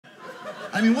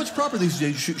I mean, what's proper these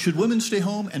days? Should women stay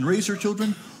home and raise their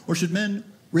children, or should men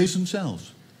raise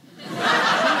themselves?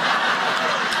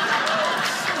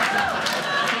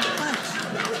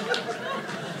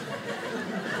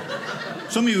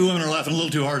 Some of you women are laughing a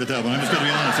little too hard at that one. I'm just going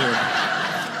to be honest here.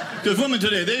 Because women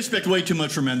today, they expect way too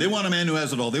much from men. They want a man who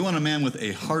has it all. They want a man with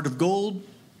a heart of gold,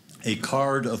 a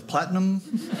card of platinum,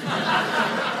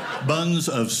 buns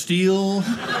of steel.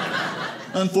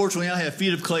 Unfortunately, I have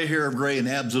feet of clay, hair of gray, and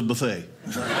abs of buffet.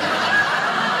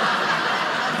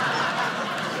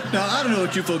 Now, I don't know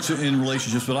what you folks are in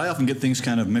relationships, but I often get things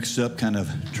kind of mixed up, kind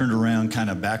of turned around, kind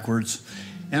of backwards.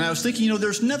 And I was thinking, you know,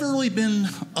 there's never really been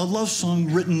a love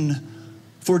song written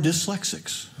for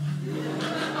dyslexics.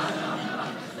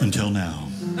 Until now.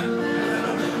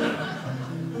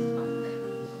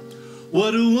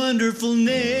 What a wonderful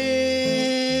name,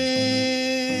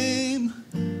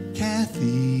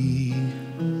 Kathy.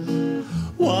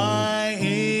 Y-H-T-A-K.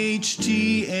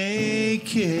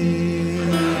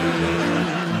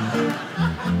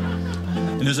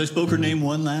 And as I spoke her name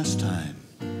one last time,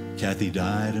 Kathy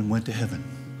died and went to heaven.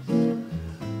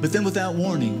 But then without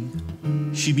warning,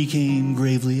 she became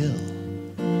gravely ill.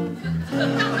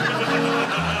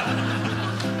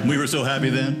 We were so happy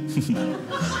then.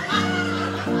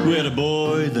 We had a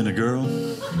boy, then a girl.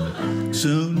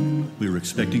 Soon, we were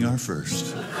expecting our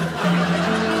first.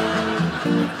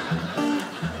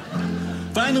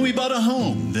 Finally, we bought a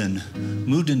home, then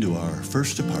moved into our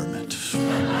first apartment.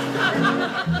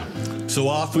 So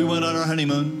off we went on our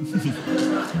honeymoon.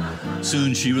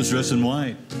 Soon she was dressed in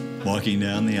white, walking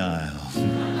down the aisle.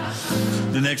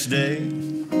 The next day,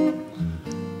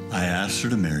 I asked her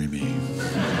to marry me.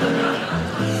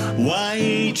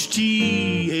 Y-H-T-A-K.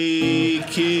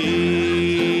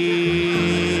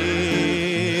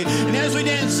 And as we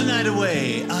danced the night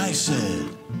away, I said,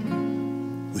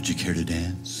 would you care to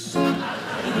dance?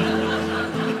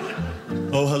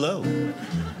 Oh, hello.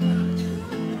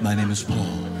 My name is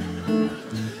Paul.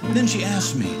 Then she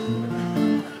asked me,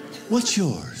 what's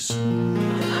yours?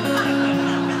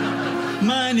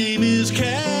 My name is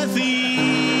Kathy,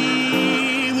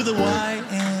 with a Y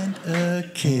and a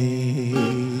K.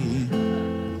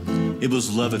 It was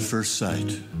love at first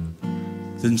sight.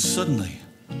 Then suddenly,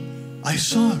 I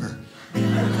saw her.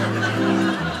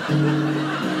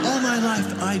 All my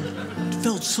life, I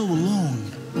felt so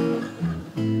alone.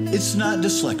 It's not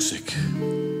dyslexic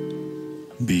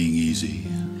being easy.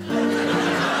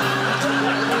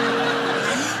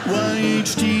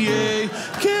 Y-H-T-A